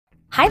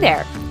Hi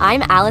there,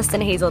 I'm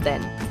Allison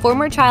Hazelden,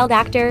 former child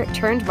actor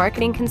turned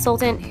marketing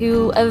consultant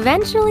who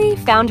eventually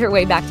found her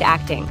way back to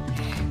acting.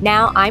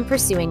 Now I'm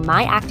pursuing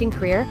my acting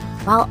career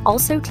while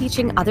also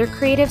teaching other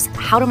creatives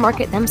how to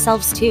market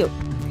themselves too.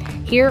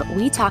 Here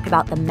we talk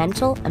about the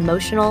mental,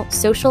 emotional,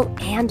 social,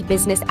 and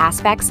business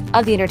aspects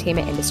of the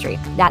entertainment industry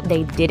that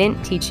they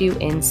didn't teach you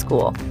in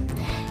school.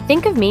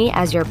 Think of me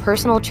as your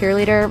personal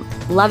cheerleader,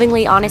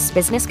 lovingly honest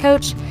business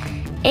coach,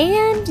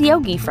 and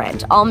yogi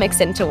friend all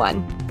mixed into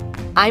one.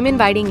 I'm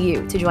inviting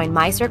you to join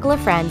my circle of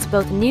friends,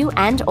 both new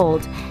and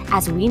old,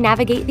 as we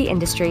navigate the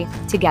industry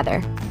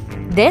together.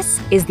 This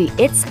is the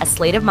It's a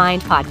Sleight of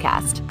Mind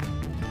podcast.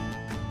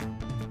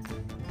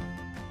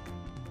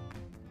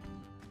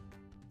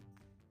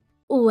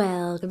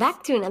 Welcome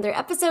back to another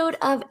episode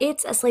of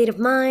It's a Sleight of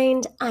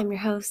Mind. I'm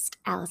your host,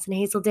 Allison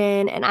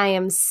Hazelden, and I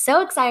am so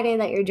excited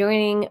that you're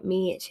joining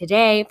me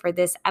today for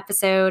this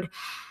episode.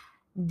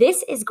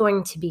 This is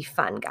going to be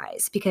fun,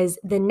 guys, because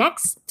the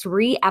next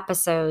 3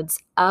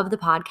 episodes of the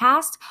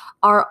podcast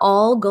are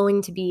all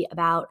going to be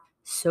about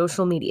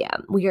social media.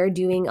 We are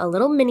doing a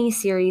little mini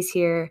series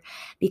here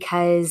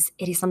because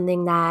it is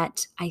something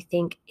that I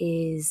think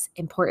is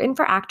important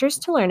for actors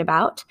to learn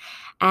about.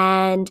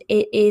 And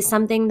it is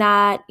something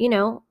that,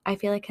 I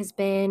feel like I've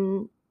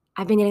been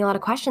getting a lot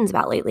of questions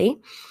about lately.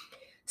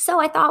 So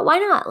I thought, why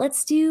not?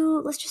 Let's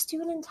just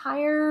do an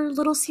entire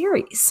little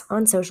series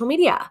on social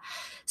media.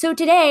 So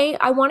today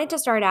I wanted to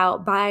start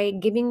out by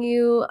giving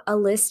you a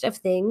list of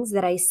things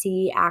that I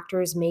see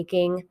actors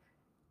making,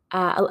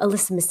 a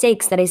list of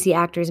mistakes that I see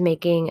actors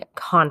making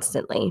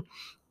constantly.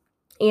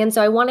 And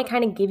so I want to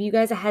kind of give you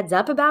guys a heads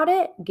up about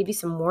it, give you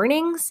some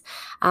warnings,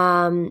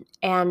 and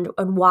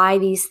why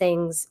these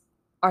things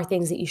are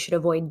things that you should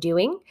avoid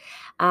doing,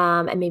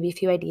 and maybe a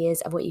few ideas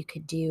of what you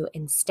could do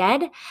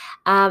instead.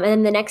 And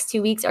then the next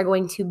 2 weeks are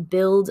going to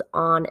build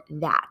on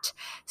that.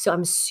 So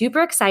I'm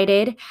super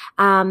excited.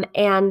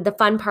 And the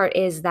fun part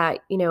is that,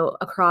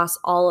 across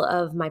all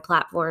of my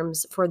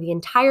platforms for the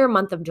entire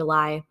month of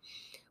July,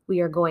 we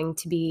are going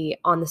to be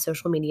on the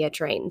social media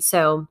train.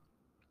 So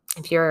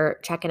if you're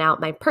checking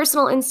out my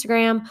personal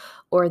Instagram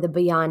or the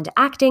Beyond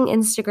Acting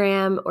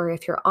Instagram, or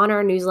if you're on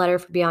our newsletter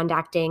for Beyond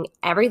Acting,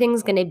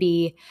 everything's going to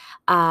be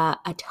a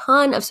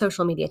ton of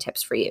social media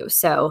tips for you.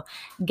 So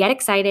get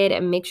excited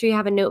and make sure you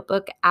have a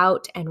notebook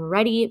out and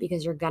ready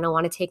because you're going to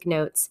want to take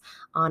notes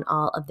on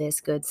all of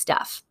this good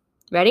stuff.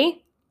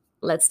 Ready?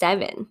 Let's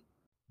dive in.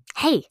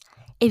 Hey,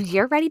 if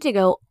you're ready to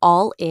go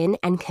all in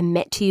and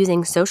commit to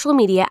using social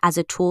media as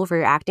a tool for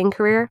your acting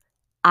career,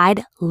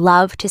 I'd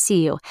love to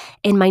see you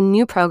in my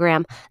new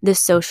program, The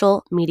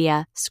Social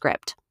Media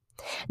Script.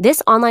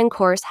 This online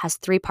course has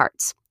 3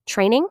 parts: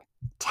 training,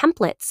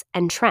 templates,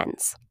 and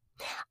trends.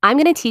 I'm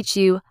going to teach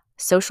you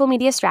social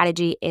media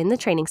strategy in the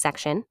training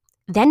section,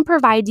 then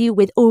provide you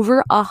with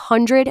over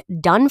 100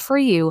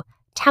 done-for-you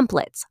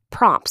templates,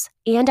 prompts,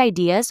 and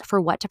ideas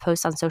for what to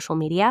post on social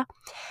media.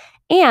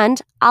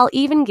 And I'll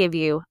even give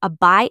you a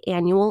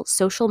biannual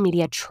social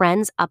media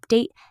trends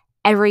update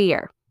every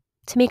year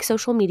to make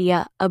social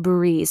media a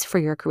breeze for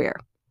your career.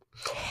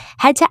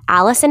 Head to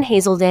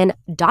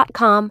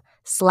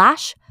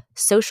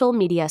AllisonHazelden.com/social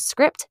media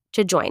script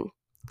to join.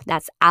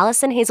 That's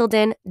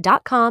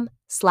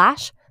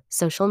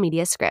AllisonHazelden.com/social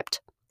media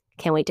script.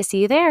 Can't wait to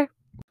see you there.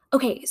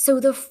 Okay, so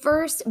the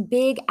first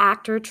big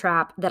actor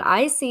trap that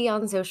I see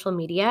on social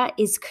media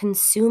is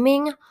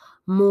consuming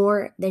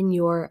more than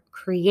you're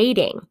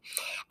creating.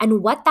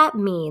 And what that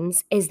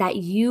means is that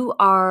you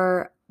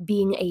are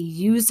being a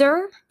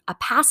user, a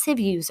passive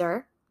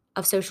user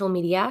of social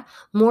media,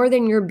 more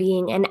than you're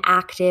being an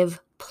active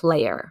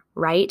player,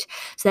 right?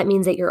 So that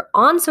means that you're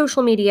on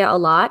social media a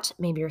lot.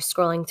 Maybe you're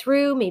scrolling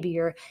through, maybe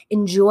you're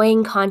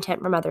enjoying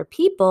content from other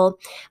people,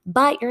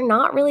 but you're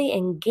not really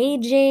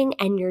engaging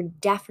and you're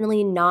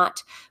definitely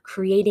not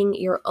creating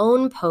your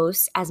own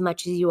posts as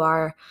much as you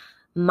are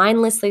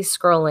mindlessly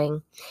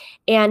scrolling.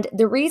 And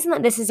the reason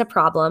that this is a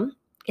problem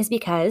is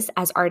because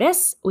as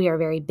artists, we are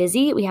very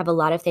busy. We have a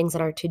lot of things on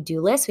our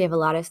to-do list. We have a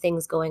lot of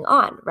things going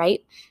on,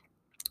 right?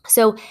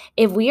 So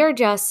if we are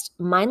just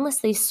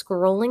mindlessly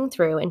scrolling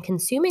through and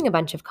consuming a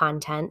bunch of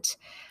content,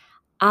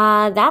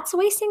 that's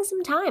wasting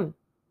some time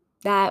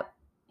that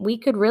we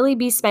could really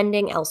be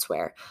spending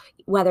elsewhere,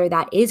 whether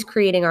that is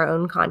creating our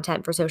own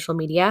content for social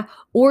media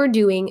or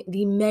doing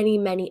the many,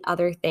 many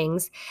other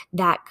things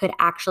that could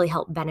actually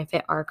help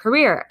benefit our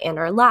career and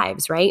our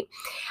lives, right?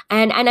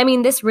 And I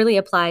mean, this really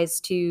applies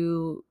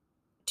to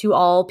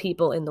all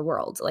people in the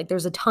world. Like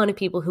there's a ton of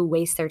people who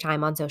waste their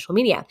time on social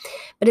media.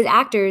 But as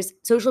actors,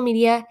 social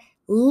media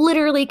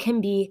literally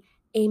can be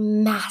a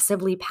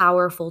massively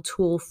powerful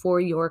tool for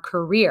your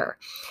career.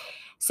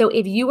 So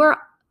if you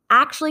are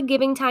actually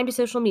giving time to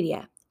social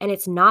media and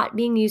it's not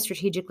being used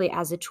strategically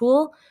as a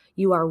tool,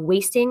 you are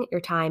wasting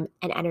your time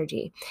and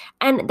energy.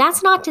 And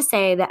that's not to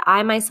say that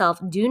I myself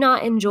do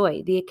not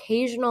enjoy the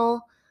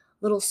occasional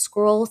little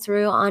scroll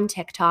through on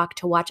TikTok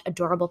to watch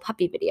adorable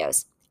puppy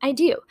videos. I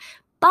do.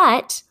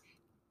 But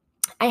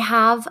I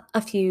have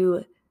a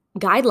few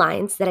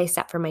guidelines that I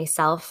set for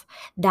myself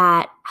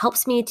that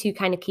helps me to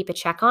kind of keep a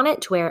check on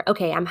it to where,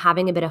 okay, I'm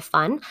having a bit of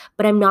fun,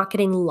 but I'm not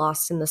getting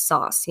lost in the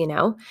sauce,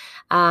 so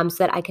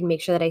that I can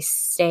make sure that I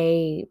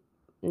stay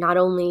not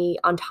only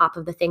on top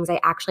of the things I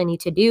actually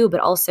need to do, but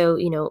also,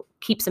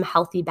 keep some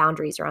healthy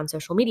boundaries around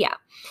social media.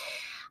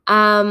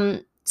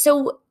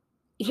 So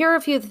here are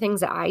a few of the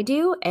things that I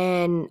do,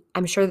 and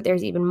I'm sure that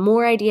there's even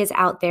more ideas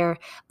out there,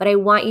 but I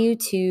want you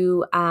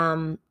to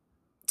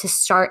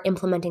start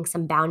implementing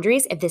some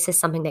boundaries if this is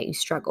something that you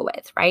struggle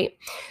with, right?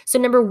 So,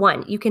 number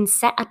one, you can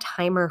set a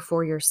timer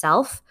for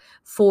yourself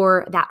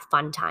for that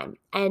fun time.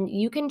 And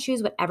you can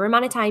choose whatever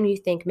amount of time you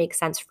think makes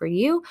sense for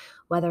you,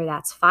 whether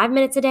that's 5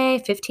 minutes a day,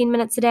 15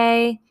 minutes a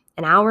day,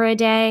 an hour a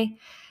day.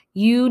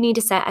 You need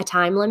to set a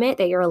time limit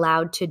that you're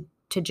allowed to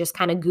just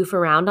kind of goof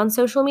around on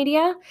social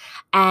media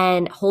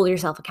and hold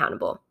yourself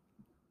accountable.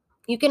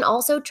 You can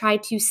also try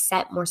to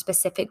set more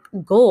specific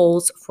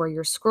goals for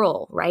your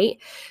scroll, right?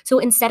 So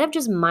instead of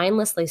just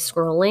mindlessly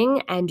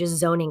scrolling and just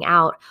zoning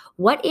out,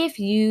 what if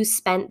you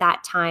spent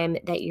that time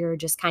that you're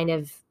just kind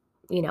of,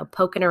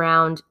 poking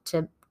around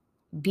to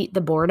beat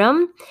the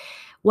boredom?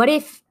 What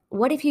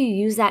if you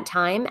use that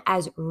time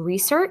as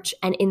research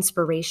and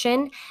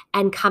inspiration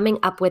and coming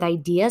up with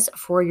ideas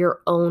for your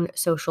own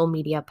social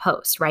media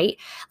posts, right?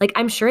 Like,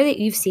 I'm sure that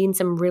you've seen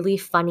some really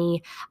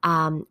funny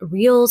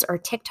reels or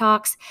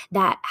TikToks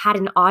that had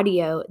an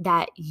audio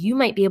that you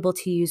might be able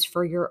to use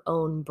for your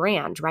own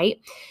brand,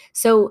 right?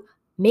 So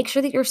make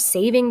sure that you're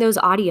saving those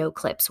audio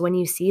clips when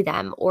you see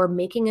them, or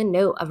making a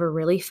note of a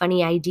really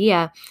funny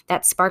idea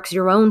that sparks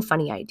your own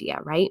funny idea,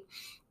 right?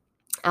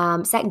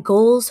 Set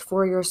goals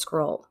for your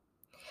scroll.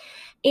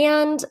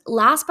 And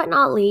last but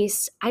not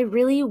least, I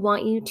really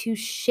want you to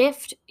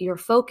shift your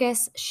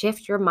focus,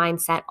 shift your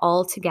mindset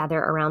altogether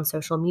around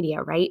social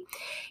media, right?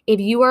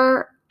 If you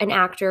are an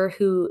actor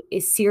who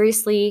is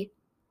seriously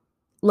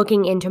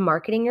looking into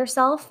marketing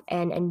yourself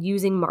and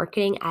using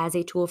marketing as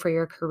a tool for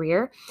your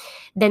career,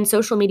 then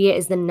social media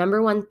is the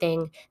number one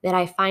thing that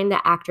I find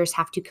that actors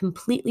have to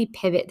completely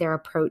pivot their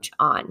approach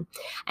on.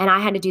 And I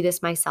had to do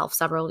this myself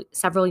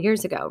several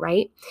years ago,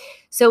 right?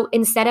 So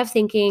instead of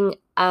thinking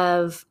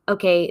of,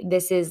 okay,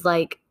 this is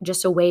like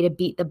just a way to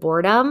beat the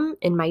boredom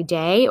in my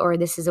day, or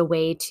this is a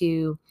way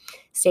to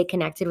stay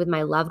connected with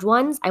my loved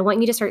ones, I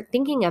want you to start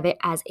thinking of it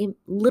as a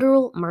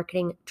literal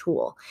marketing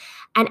tool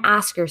and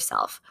ask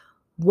yourself,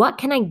 what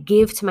can I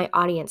give to my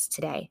audience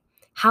today?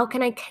 How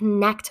can I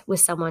connect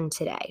with someone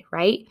today,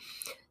 right?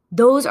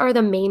 Those are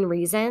the main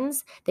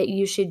reasons that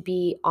you should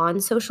be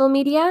on social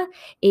media,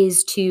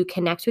 is to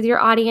connect with your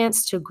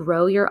audience, to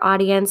grow your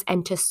audience,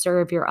 and to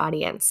serve your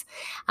audience.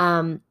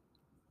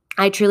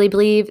 I truly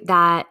believe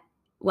that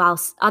while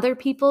other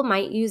people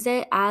might use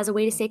it as a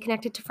way to stay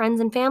connected to friends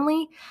and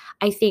family,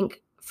 I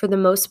think for the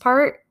most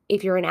part,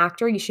 if you're an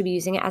actor, you should be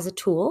using it as a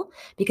tool,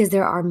 because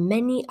there are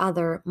many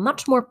other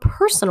much more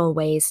personal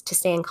ways to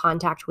stay in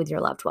contact with your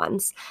loved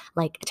ones,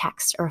 like a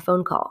text or a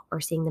phone call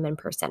or seeing them in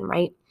person,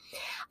 right?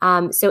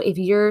 So if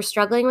you're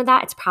struggling with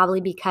that, it's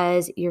probably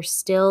because you're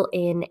still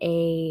in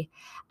a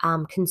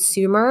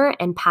consumer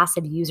and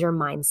passive user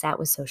mindset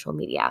with social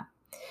media.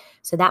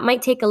 So that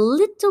might take a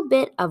little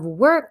bit of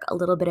work, a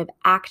little bit of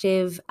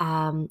active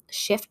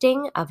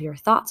shifting of your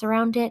thoughts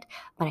around it,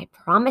 but I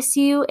promise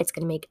you it's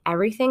going to make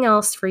everything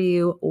else for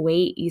you way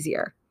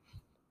easier.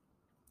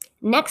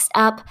 Next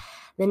up,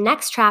 the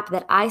next trap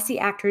that I see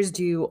actors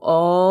do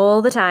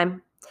all the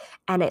time,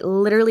 and it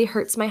literally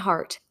hurts my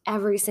heart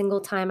every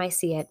single time I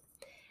see it,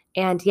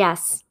 and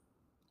yes,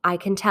 I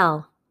can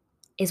tell,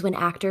 is when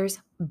actors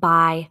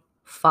buy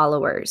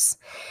followers.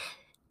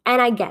 And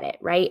I get it,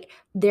 right?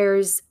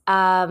 There's,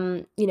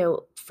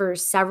 for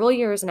several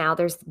years now,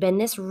 there's been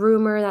this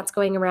rumor that's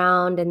going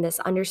around and this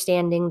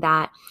understanding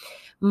that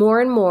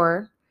more and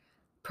more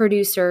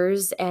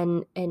producers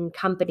and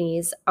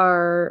companies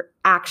are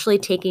actually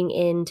taking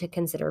into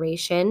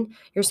consideration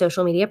your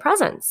social media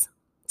presence,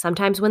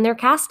 sometimes when they're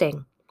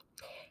casting.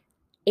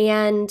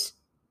 And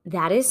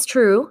that is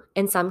true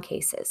in some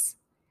cases.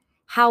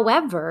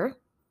 However,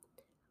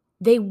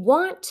 they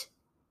want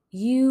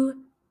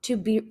you to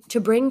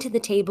bring to the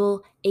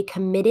table a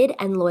committed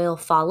and loyal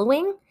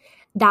following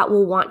that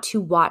will want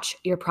to watch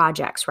your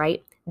projects,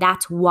 right?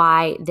 That's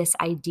why this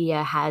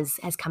idea has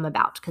come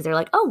about, because they're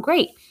like, oh,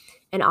 great,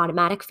 an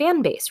automatic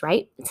fan base,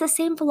 right? It's the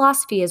same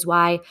philosophy as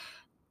why,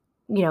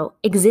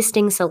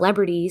 existing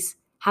celebrities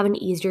have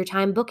an easier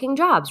time booking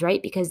jobs,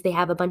 right? Because they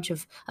have a bunch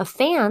of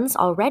fans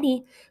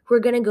already who are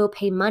going to go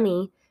pay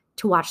money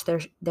to watch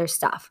their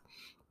stuff.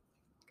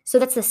 So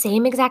that's the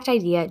same exact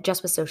idea,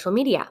 just with social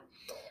media.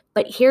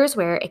 But here's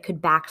where it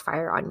could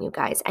backfire on you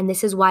guys. And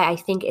this is why I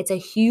think it's a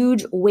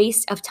huge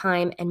waste of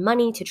time and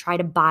money to try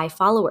to buy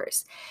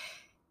followers.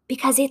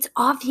 Because it's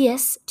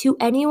obvious to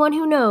anyone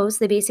who knows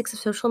the basics of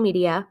social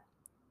media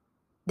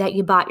that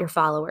you bought your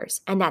followers,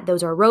 and that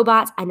those are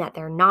robots, and that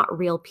they're not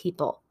real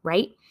people,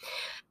 right?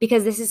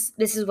 Because this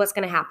is what's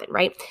going to happen,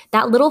 right?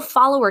 That little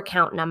follower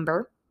count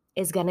number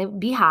is going to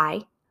be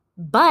high,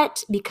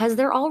 but because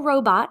they're all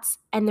robots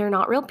and they're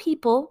not real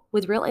people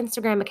with real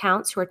Instagram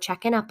accounts who are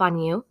checking up on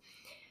you,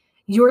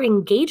 your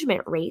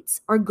engagement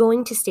rates are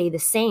going to stay the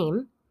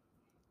same,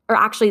 or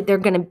actually they're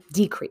going to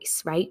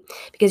decrease, right?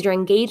 Because your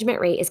engagement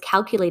rate is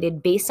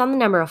calculated based on the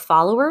number of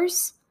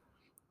followers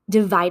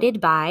divided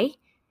by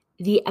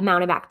the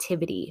amount of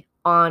activity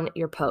on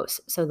your posts.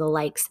 So the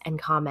likes and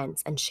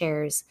comments and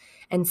shares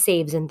and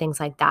saves and things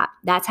like that.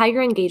 That's how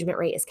your engagement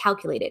rate is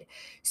calculated.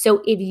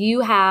 So if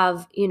you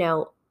have,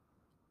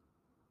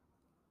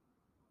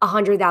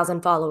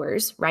 100,000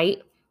 followers,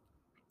 right?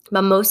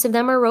 But most of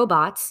them are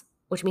robots,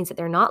 which means that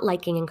they're not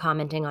liking and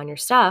commenting on your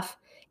stuff.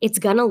 It's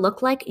going to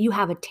look like you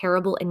have a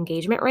terrible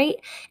engagement rate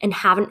and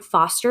haven't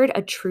fostered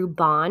a true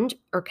bond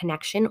or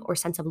connection or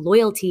sense of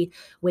loyalty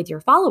with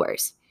your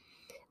followers.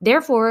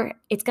 Therefore,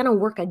 it's going to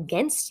work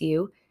against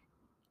you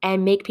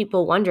and make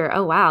people wonder,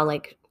 oh, wow,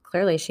 like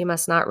clearly she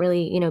must not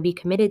really, be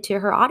committed to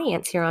her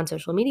audience here on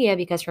social media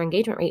because her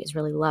engagement rate is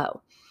really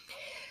low.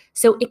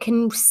 So it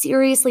can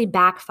seriously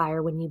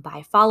backfire when you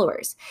buy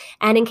followers.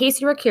 And in case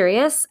you were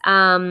curious,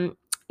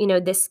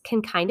 this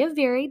can kind of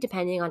vary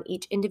depending on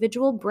each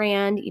individual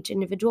brand, each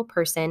individual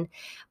person,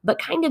 but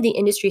kind of the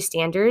industry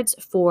standards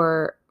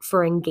for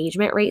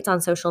engagement rates on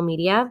social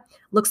media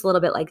looks a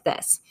little bit like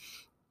this.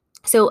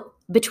 So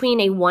between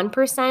a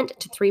 1%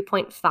 to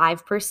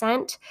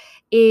 3.5%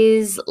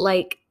 is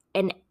like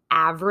an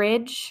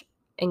average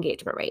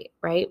engagement rate,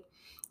 right?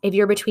 If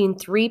you're between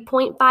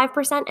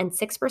 3.5% and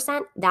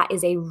 6%, that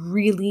is a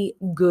really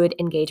good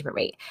engagement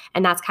rate.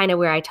 And that's kind of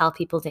where I tell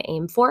people to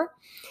aim for.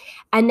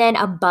 And then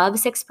above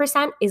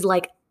 6% is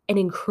like an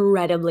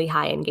incredibly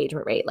high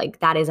engagement rate.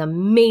 Like that is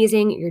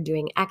amazing. You're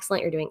doing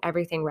excellent. You're doing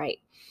everything right.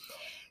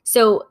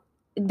 So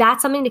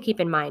that's something to keep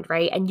in mind,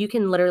 right? And you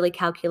can literally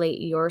calculate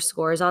your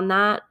scores on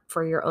that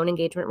for your own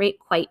engagement rate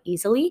quite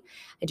easily.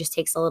 It just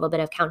takes a little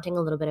bit of counting,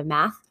 a little bit of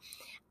math.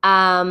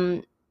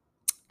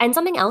 And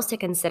something else to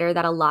consider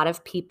that a lot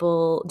of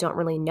people don't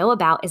really know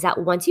about is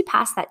that once you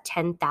pass that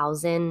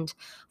 10,000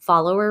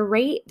 follower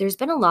rate, there's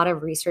been a lot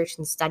of research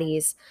and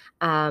studies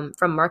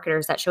from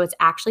marketers that show it's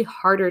actually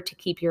harder to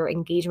keep your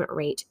engagement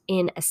rate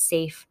in a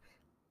safe,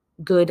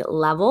 good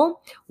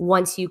level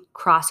once you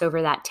cross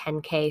over that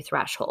 10K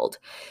threshold.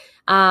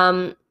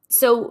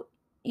 So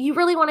you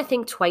really want to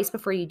think twice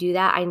before you do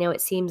that. I know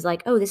it seems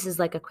like, oh, this is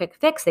like a quick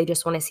fix. They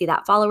just want to see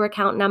that follower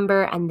count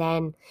number and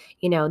then,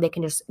 they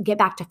can just get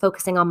back to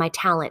focusing on my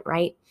talent,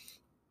 right?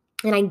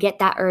 And I get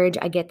that urge,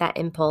 I get that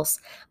impulse,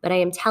 but I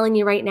am telling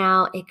you right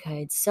now, it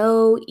could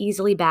so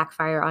easily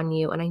backfire on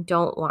you, and I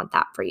don't want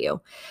that for you.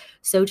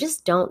 So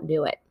just don't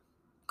do it.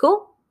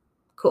 Cool?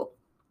 Cool.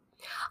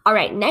 All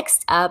right,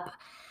 next up,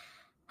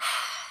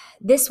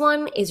 this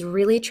one is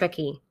really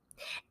tricky,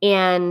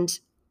 and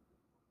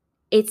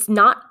it's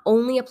not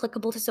only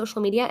applicable to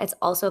social media, it's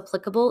also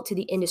applicable to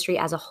the industry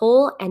as a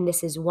whole. And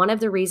this is one of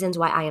the reasons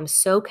why I am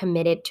so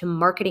committed to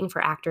marketing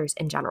for actors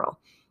in general.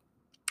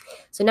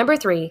 So number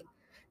 3,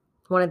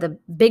 one of the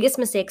biggest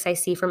mistakes I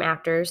see from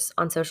actors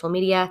on social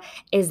media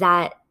is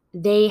that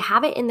they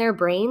have it in their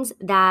brains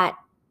that,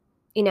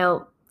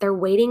 they're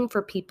waiting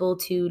for people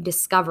to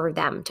discover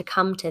them, to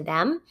come to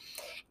them,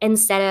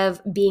 instead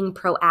of being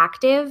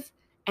proactive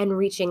and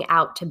reaching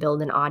out to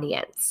build an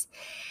audience.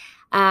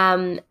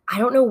 I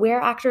don't know where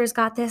actors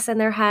got this in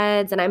their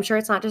heads, and I'm sure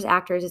it's not just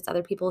actors, it's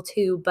other people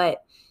too,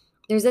 but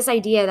there's this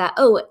idea that,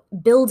 oh,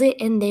 build it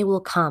and they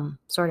will come,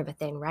 sort of a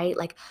thing, right?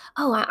 Like,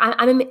 oh,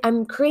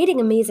 I'm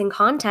creating amazing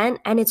content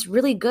and it's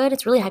really good,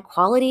 it's really high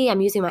quality, I'm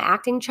using my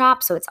acting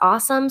chops, so it's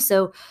awesome,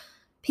 so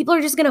people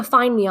are just going to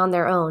find me on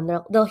their own.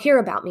 They'll hear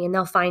about me and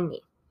they'll find me.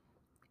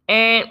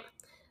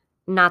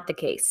 Not the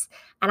case.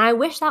 And I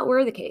wish that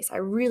were the case. I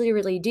really,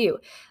 really do.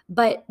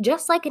 But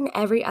just like in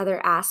every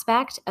other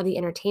aspect of the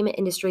entertainment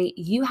industry,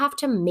 you have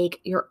to make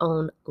your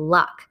own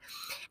luck.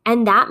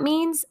 And that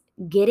means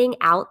getting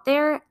out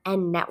there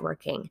and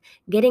networking,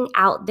 getting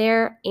out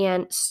there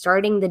and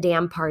starting the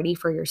damn party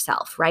for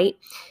yourself, right?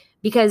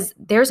 Because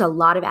there's a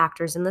lot of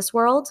actors in this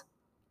world,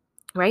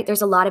 right?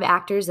 There's a lot of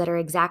actors that are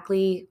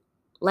exactly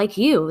like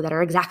you, that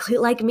are exactly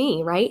like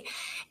me, right?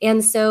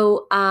 And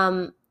so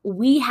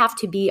we have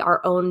to be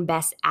our own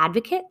best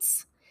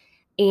advocates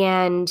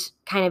and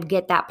kind of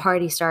get that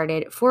party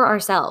started for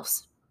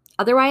ourselves.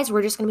 Otherwise,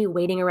 we're just going to be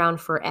waiting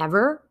around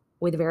forever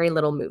with very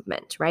little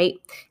movement, right?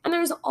 And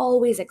there's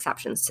always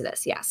exceptions to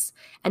this, yes.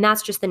 And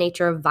that's just the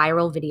nature of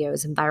viral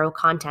videos and viral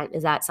content,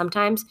 is that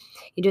sometimes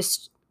you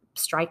just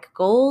strike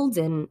gold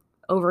and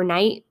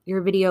overnight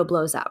your video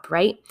blows up,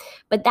 right?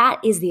 But that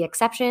is the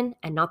exception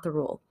and not the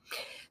rule.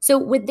 So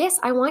with this,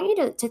 I want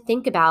you to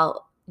think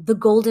about the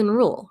golden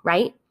rule,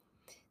 right?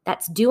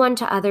 That's do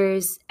unto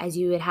others as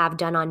you would have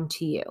done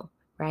unto you,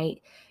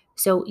 right?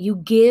 So you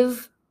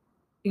get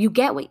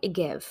what you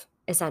give,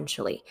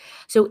 essentially.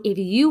 So if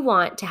you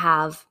want to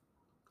have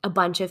a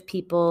bunch of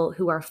people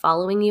who are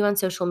following you on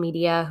social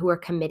media, who are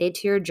committed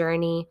to your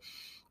journey,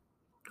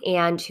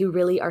 and who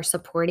really are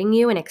supporting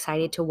you and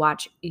excited to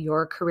watch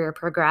your career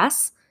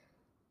progress,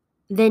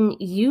 then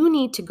you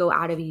need to go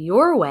out of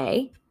your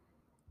way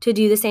to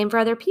do the same for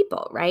other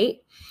people, right?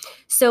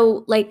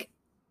 So like,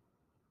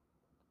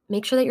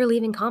 make sure that you're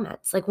leaving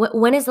comments. Like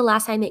when is the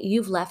last time that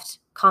you've left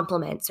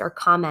compliments or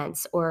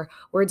comments or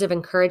words of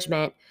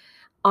encouragement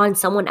on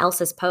someone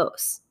else's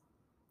posts?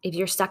 If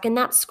you're stuck in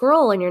that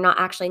scroll and you're not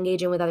actually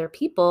engaging with other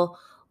people,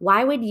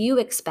 why would you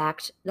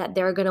expect that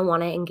they're going to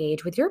want to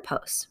engage with your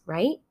posts,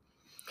 right?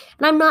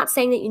 And I'm not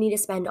saying that you need to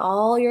spend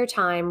all your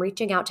time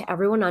reaching out to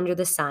everyone under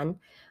the sun,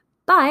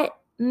 but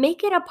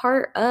make it a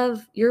part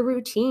of your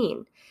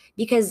routine,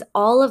 because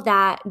all of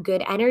that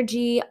good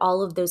energy,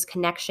 all of those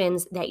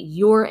connections that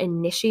you're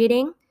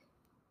initiating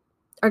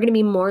are going to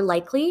be more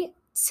likely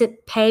to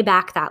pay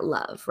back that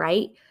love,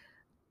 right?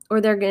 Or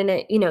they're going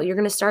to, you're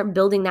going to start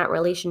building that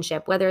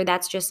relationship, whether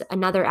that's just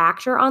another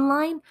actor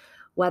online,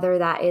 whether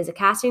that is a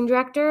casting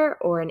director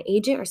or an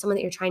agent or someone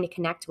that you're trying to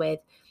connect with.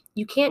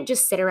 You can't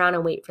just sit around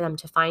and wait for them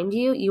to find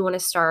you. You want to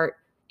start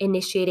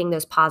initiating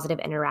those positive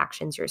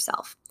interactions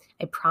yourself.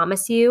 I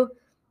promise you,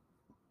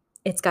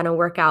 it's going to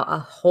work out a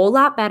whole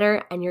lot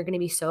better, and you're going to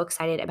be so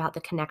excited about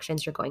the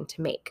connections you're going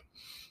to make.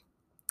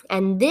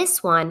 And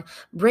this one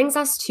brings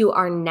us to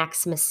our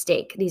next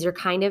mistake. These are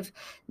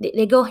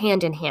they go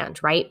hand in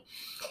hand, right?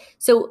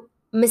 So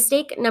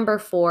mistake number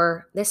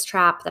 4, this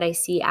trap that I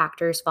see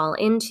actors fall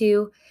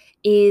into,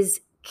 is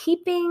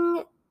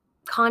keeping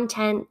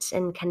content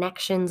and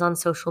connections on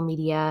social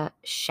media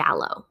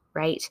shallow,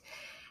 right?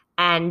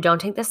 And don't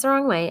take this the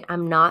wrong way.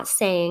 I'm not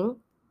saying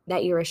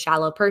that you're a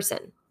shallow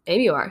person.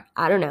 Maybe you are.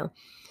 I don't know.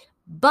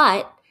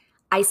 But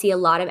I see a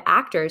lot of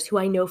actors who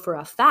I know for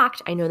a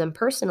fact, I know them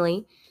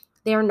personally,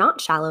 they are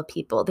not shallow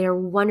people. They're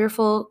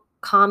wonderful,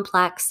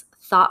 complex,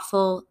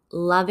 thoughtful,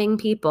 loving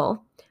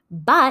people.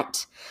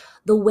 But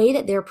the way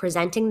that they're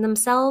presenting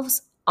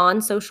themselves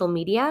on social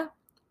media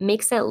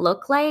makes it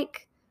look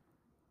like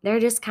they're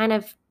just kind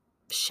of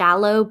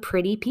shallow,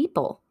 pretty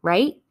people,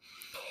 right?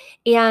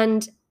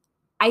 And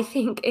I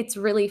think it's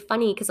really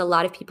funny because a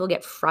lot of people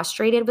get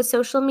frustrated with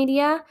social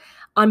media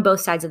on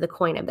both sides of the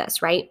coin of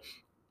this, right?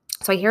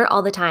 So I hear it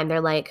all the time.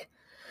 They're like,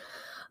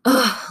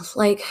 oh,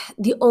 like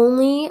the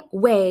only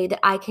way that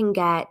I can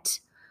get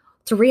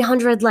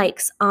 300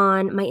 likes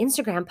on my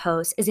Instagram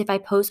post is if I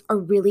post a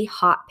really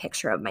hot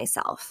picture of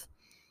myself.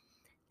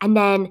 And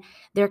then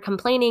they're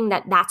complaining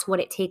that that's what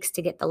it takes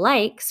to get the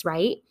likes,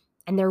 right?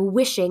 And they're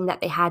wishing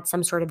that they had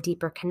some sort of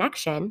deeper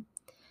connection.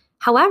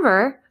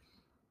 However,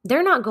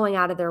 they're not going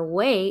out of their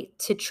way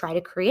to try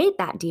to create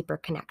that deeper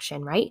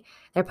connection, right?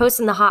 They're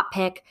posting the hot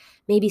pic,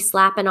 maybe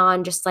slapping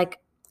on just like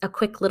a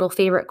quick little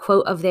favorite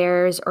quote of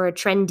theirs or a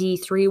trendy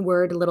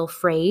 3-word little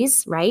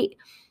phrase, right?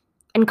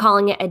 And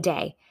calling it a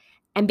day,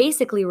 and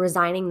basically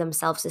resigning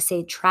themselves to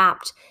stay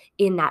trapped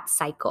in that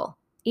cycle,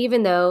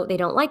 even though they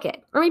don't like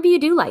it. Or maybe you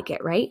do like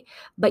it, right?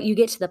 But you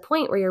get to the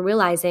point where you're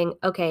realizing,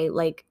 okay,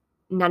 like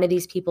none of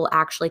these people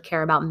actually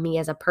care about me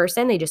as a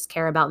person. They just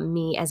care about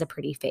me as a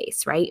pretty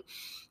face, right?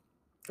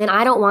 And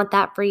I don't want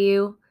that for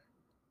you.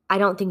 I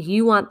don't think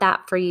you want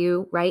that for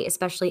you, right?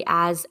 Especially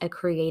as a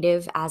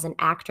creative, as an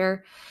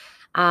actor.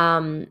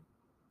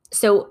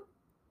 So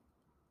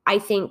I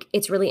think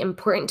it's really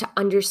important to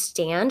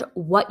understand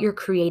what you're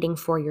creating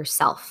for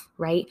yourself,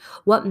 right?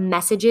 What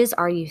messages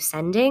are you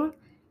sending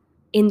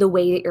in the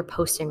way that you're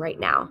posting right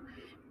now?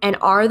 And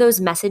are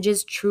those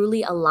messages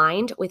truly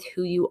aligned with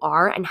who you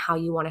are and how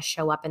you want to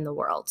show up in the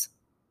world?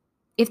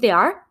 If they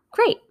are,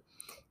 great.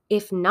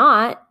 If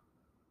not,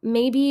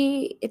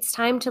 maybe it's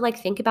time to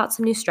think about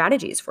some new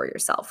strategies for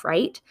yourself,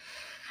 right?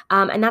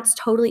 And that's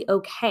totally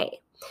okay.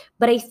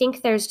 But I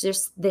think there's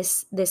just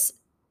this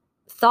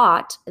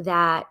thought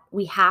that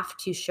we have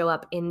to show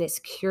up in this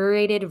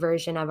curated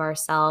version of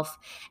ourselves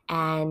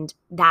and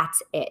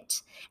that's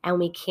it. And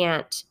we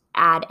can't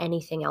add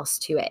anything else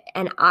to it.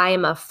 And I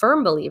am a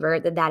firm believer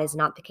that that is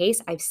not the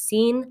case. I've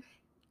seen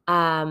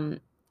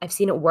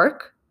it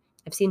work.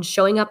 I've seen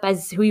showing up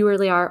as who you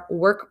really are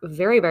work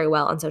very, very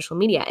well on social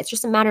media. It's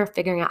just a matter of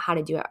figuring out how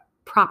to do it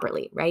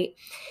properly, right?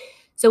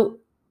 So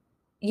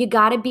you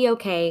got to be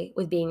okay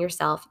with being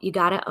yourself. You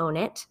got to own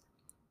it,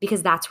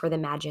 because that's where the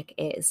magic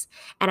is.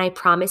 And I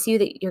promise you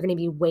that you're going to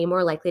be way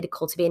more likely to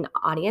cultivate an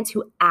audience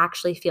who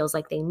actually feels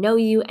like they know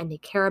you and they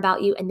care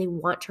about you and they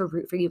want to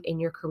root for you in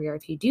your career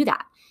if you do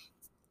that.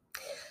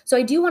 So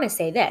I do want to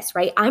say this,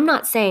 right? I'm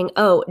not saying,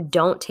 oh,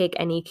 don't take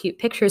any cute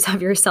pictures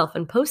of yourself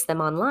and post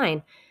them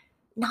online.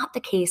 Not the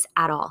case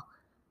at all.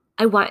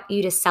 I want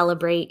you to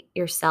celebrate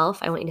yourself.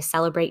 I want you to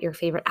celebrate your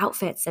favorite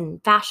outfits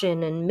and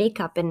fashion and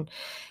makeup and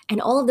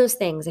all of those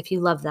things if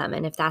you love them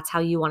and if that's how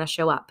you want to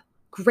show up.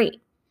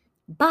 Great.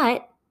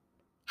 But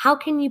how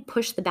can you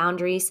push the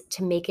boundaries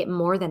to make it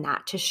more than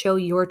that, to show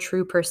your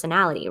true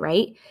personality,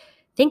 right?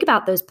 Think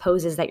about those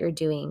poses that you're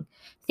doing.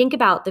 Think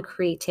about the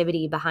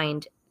creativity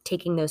behind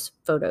taking those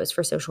photos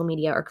for social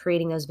media or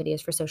creating those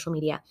videos for social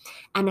media.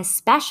 And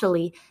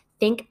especially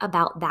think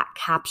about that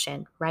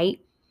caption, right?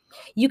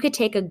 You could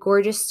take a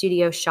gorgeous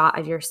studio shot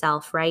of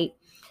yourself, right?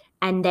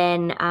 And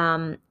then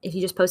if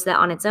you just post that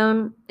on its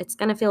own, it's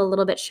going to feel a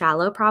little bit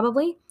shallow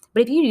probably.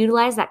 But if you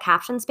utilize that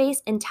caption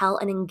space and tell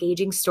an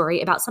engaging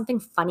story about something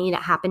funny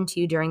that happened to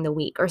you during the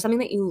week or something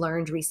that you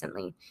learned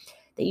recently,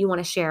 that you want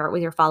to share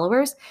with your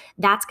followers,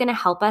 that's going to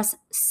help us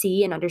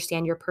see and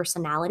understand your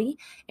personality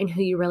and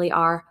who you really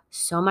are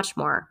so much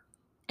more.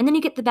 And then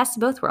you get the best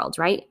of both worlds,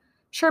 right?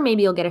 Sure,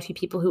 maybe you'll get a few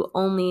people who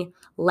only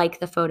like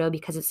the photo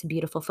because it's a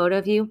beautiful photo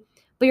of you,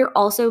 but you're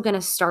also going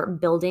to start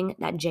building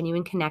that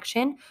genuine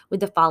connection with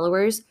the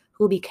followers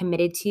who will be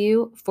committed to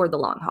you for the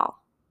long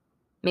haul.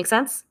 Make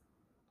sense?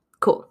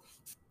 Cool.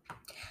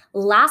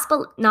 Last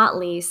but not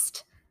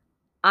least,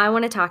 I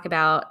want to talk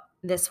about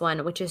this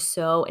one, which is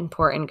so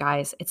important,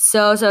 guys. It's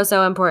so, so,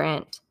 so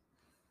important.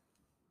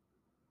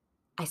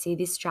 I see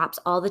these traps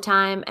all the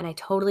time, and I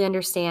totally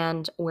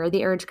understand where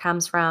the urge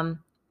comes from,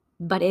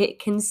 but it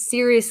can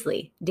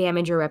seriously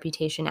damage your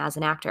reputation as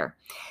an actor.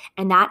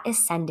 And that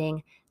is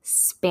sending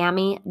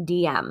spammy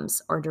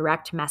DMs or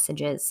direct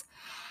messages.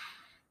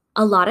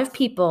 A lot of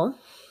people,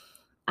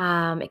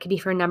 it could be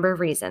for a number of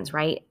reasons,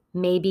 right?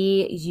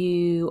 Maybe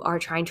you are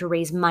trying to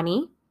raise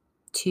money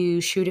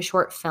to shoot a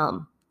short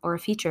film or a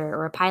feature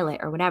or a pilot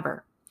or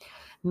whatever.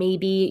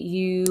 Maybe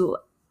you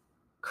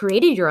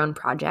created your own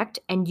project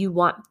and you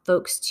want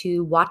folks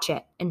to watch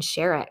it and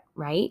share it,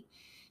 right?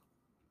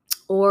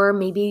 Or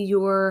maybe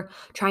you're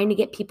trying to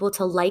get people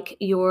to like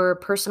your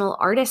personal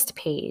artist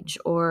page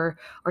or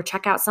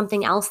check out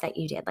something else that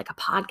you did, like a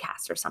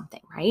podcast or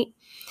something, right?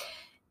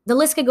 The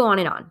list could go on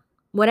and on.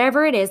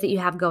 Whatever it is that you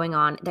have going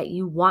on that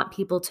you want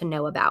people to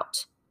know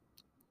about.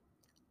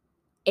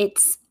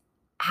 It's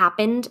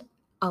happened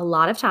a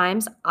lot of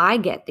times. I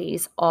get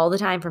these all the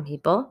time from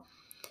people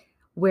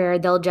where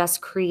they'll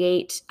just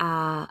create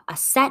a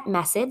set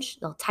message.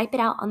 They'll type it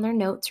out on their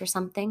notes or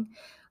something,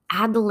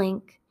 add the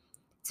link.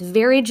 It's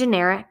very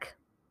generic,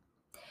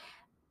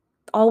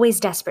 always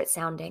desperate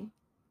sounding.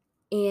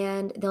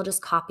 And they'll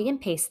just copy and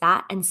paste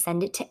that and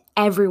send it to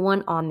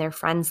everyone on their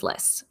friends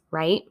list,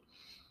 right?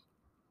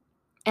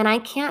 And I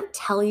can't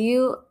tell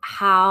you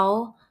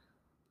how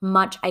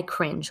much I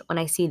cringe when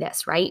I see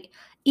this, right?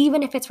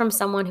 Even if it's from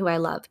someone who I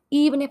love,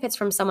 even if it's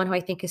from someone who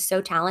I think is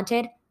so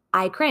talented,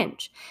 I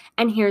cringe.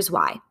 And here's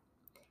why.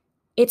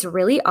 It's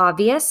really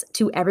obvious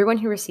to everyone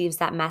who receives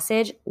that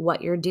message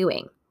what you're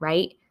doing,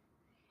 right?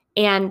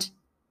 And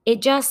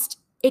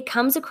it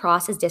comes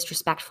across as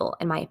disrespectful,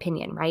 in my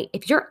opinion, right?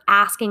 If you're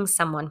asking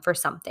someone for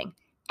something,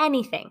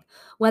 anything,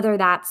 whether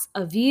that's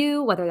a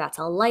view, whether that's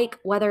a like,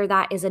 whether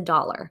that is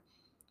 $1,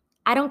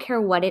 I don't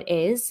care what it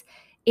is.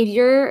 If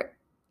you're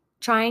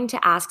trying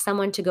to ask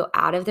someone to go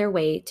out of their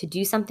way to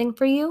do something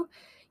for you,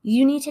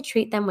 you need to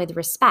treat them with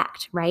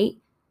respect, right?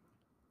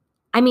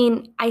 I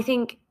mean, I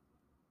think,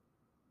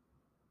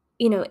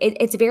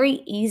 it's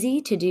very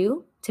easy to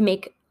do to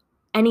make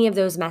any of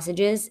those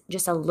messages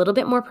just a little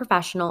bit more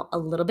professional, a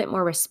little bit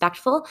more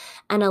respectful,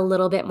 and a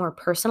little bit more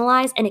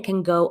personalized, and it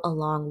can go a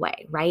long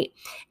way, right?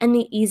 And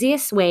the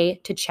easiest way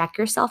to check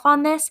yourself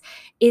on this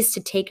is to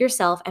take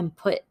yourself and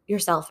put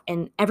yourself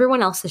in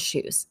everyone else's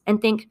shoes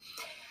and think,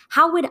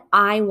 how would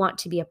I want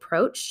to be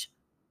approached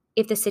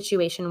if the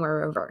situation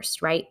were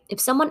reversed, right? If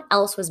someone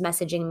else was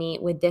messaging me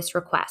with this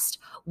request,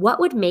 what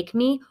would make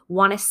me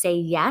want to say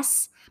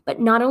yes, but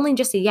not only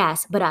just a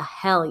yes, but a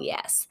hell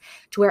yes,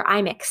 to where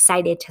I'm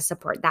excited to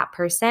support that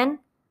person?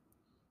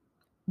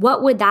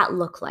 What would that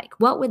look like?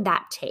 What would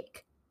that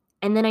take?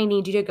 And then I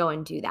need you to go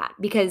and do that,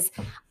 because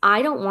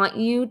I don't want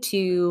you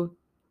to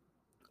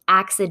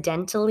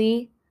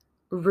accidentally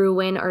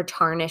ruin or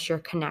tarnish your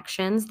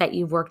connections that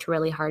you've worked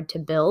really hard to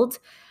build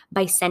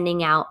by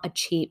sending out a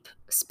cheap,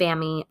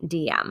 spammy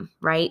DM,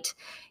 right?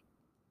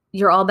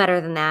 You're all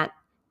better than that.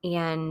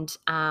 And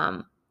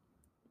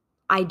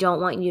I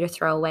don't want you to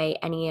throw away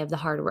any of the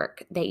hard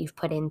work that you've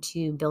put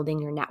into building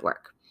your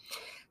network.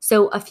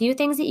 So a few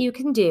things that you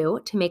can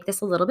do to make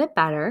this a little bit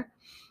better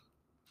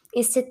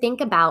is to think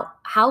about,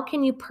 how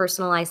can you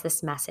personalize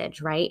this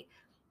message, right?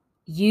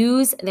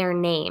 Use their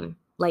name.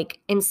 Like,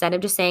 instead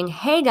of just saying,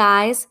 hey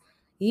guys,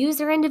 use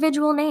their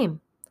individual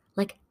name.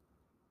 Like,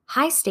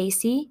 hi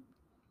Stacy.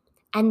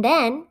 And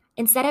then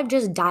instead of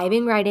just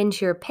diving right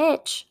into your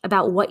pitch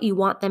about what you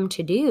want them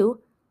to do,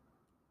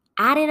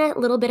 add in a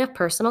little bit of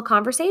personal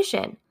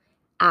conversation.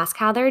 Ask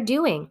how they're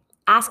doing.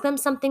 Ask them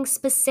something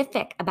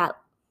specific about,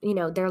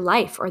 their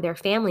life or their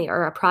family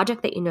or a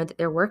project that you know that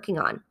they're working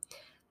on.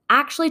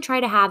 Actually try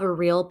to have a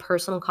real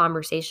personal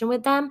conversation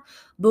with them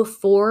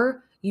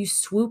before you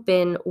swoop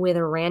in with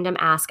a random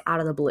ask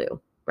out of the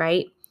blue,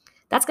 right?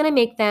 That's going to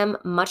make them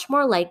much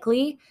more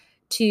likely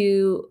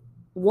to,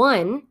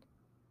 one,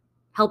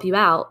 help you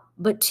out,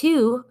 but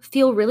two,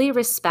 feel really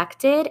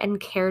respected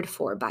and cared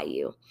for by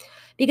you.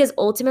 Because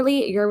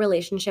ultimately, your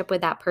relationship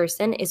with that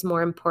person is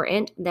more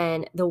important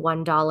than the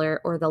 $1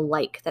 or the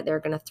like that they're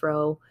going to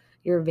throw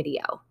your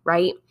video,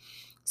 right?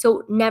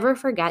 So never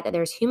forget that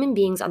there's human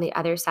beings on the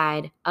other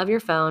side of your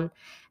phone.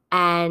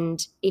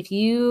 And if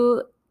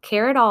you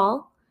care at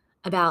all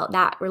about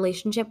that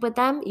relationship with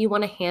them, you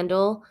want to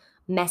handle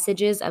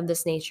messages of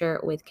this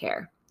nature with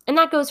care. And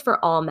that goes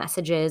for all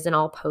messages and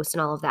all posts and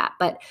all of that.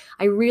 But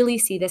I really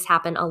see this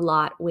happen a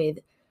lot with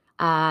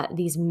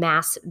these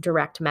mass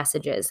direct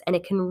messages. And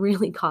it can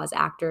really cause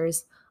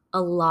actors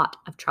a lot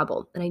of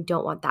trouble, and I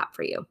don't want that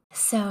for you.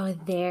 So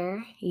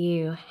there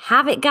you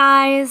have it,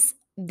 guys.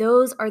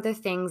 Those are the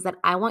things that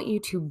I want you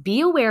to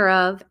be aware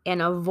of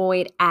and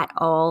avoid at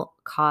all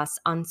costs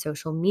on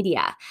social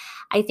media.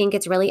 I think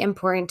it's really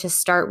important to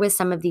start with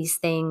some of these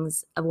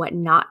things of what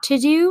not to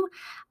do,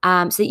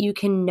 so that you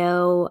can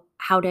know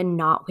how to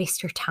not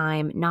waste your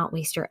time, not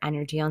waste your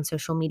energy on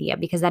social media,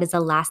 because that is the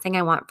last thing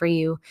I want for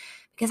you,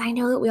 because I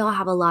know that we all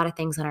have a lot of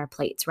things on our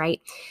plates,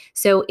 right?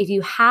 So if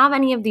you have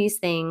any of these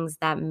things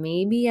that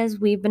maybe as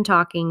we've been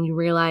talking, you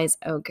realize,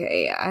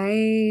 okay,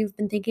 I've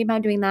been thinking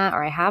about doing that,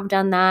 or I have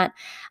done that,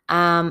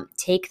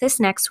 take this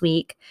next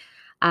week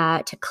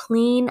to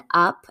clean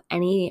up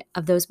any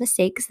of those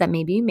mistakes that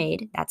maybe you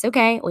made. That's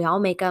okay. We all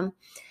make them.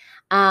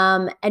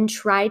 And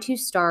try to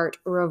start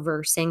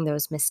reversing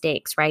those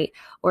mistakes, right?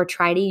 Or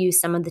try to use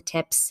some of the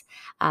tips,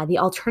 the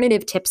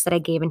alternative tips that I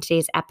gave in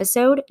today's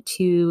episode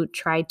to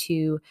try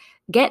to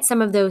get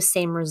some of those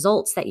same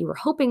results that you were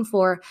hoping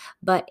for,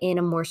 but in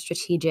a more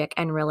strategic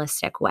and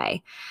realistic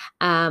way.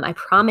 I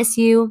promise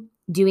you,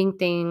 doing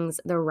things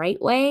the right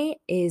way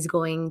is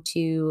going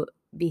to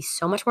be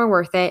so much more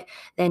worth it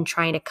than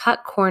trying to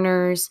cut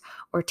corners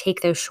or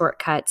take those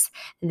shortcuts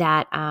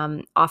that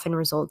often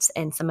results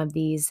in some of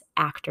these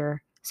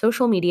actor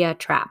social media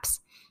traps.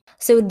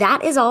 So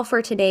that is all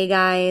for today,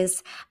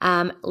 guys.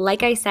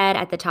 Like I said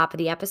at the top of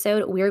the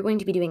episode, we're going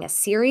to be doing a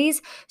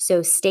series.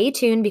 So stay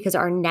tuned, because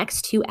our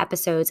next 2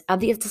 episodes of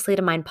the It's a Sleight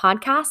of Mind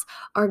podcast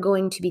are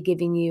going to be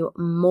giving you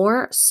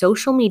more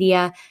social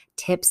media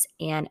tips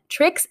and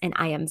tricks. And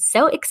I am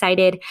so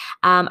excited.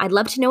 I'd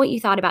love to know what you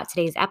thought about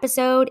today's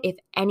episode. If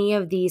any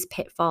of these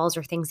pitfalls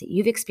or things that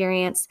you've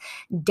experienced,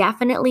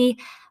 definitely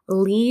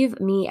leave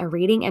me a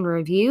rating and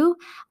review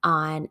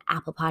on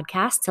Apple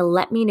Podcasts to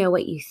let me know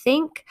what you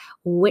think,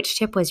 which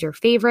tip was your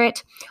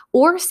favorite,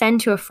 or send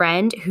to a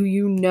friend who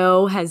you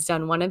know has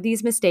done one of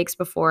these mistakes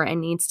before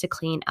and needs to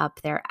clean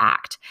up their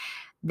act.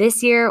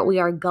 This year, we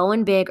are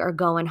going big or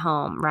going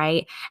home,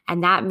 right?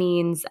 And that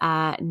means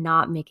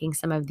not making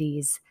some of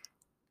these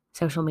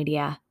social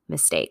media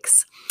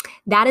mistakes.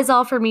 That is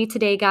all for me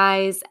today,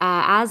 guys.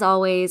 As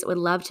always, would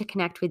love to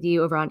connect with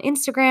you over on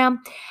Instagram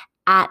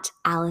at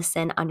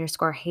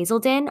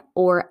Allison_Hazelden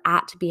or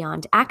at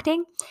Beyond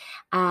Acting.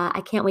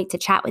 I can't wait to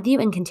chat with you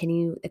and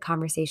continue the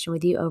conversation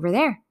with you over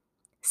there.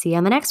 See you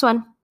on the next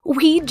one.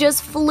 We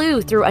just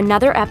flew through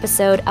another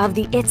episode of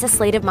the It's a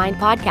Sleight of Mind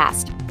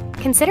podcast.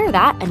 Consider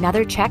that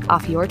another check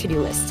off your to-do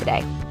list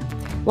today.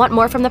 Want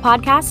more from the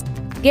podcast?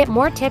 Get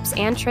more tips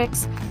and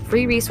tricks,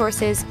 free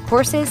resources,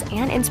 courses,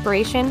 and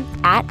inspiration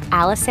at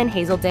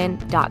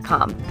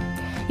AllisonHazelden.com.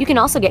 You can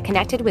also get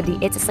connected with the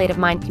It's a Sleight of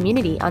Mind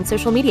community on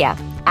social media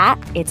at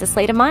It's a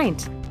Sleight of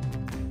Mind.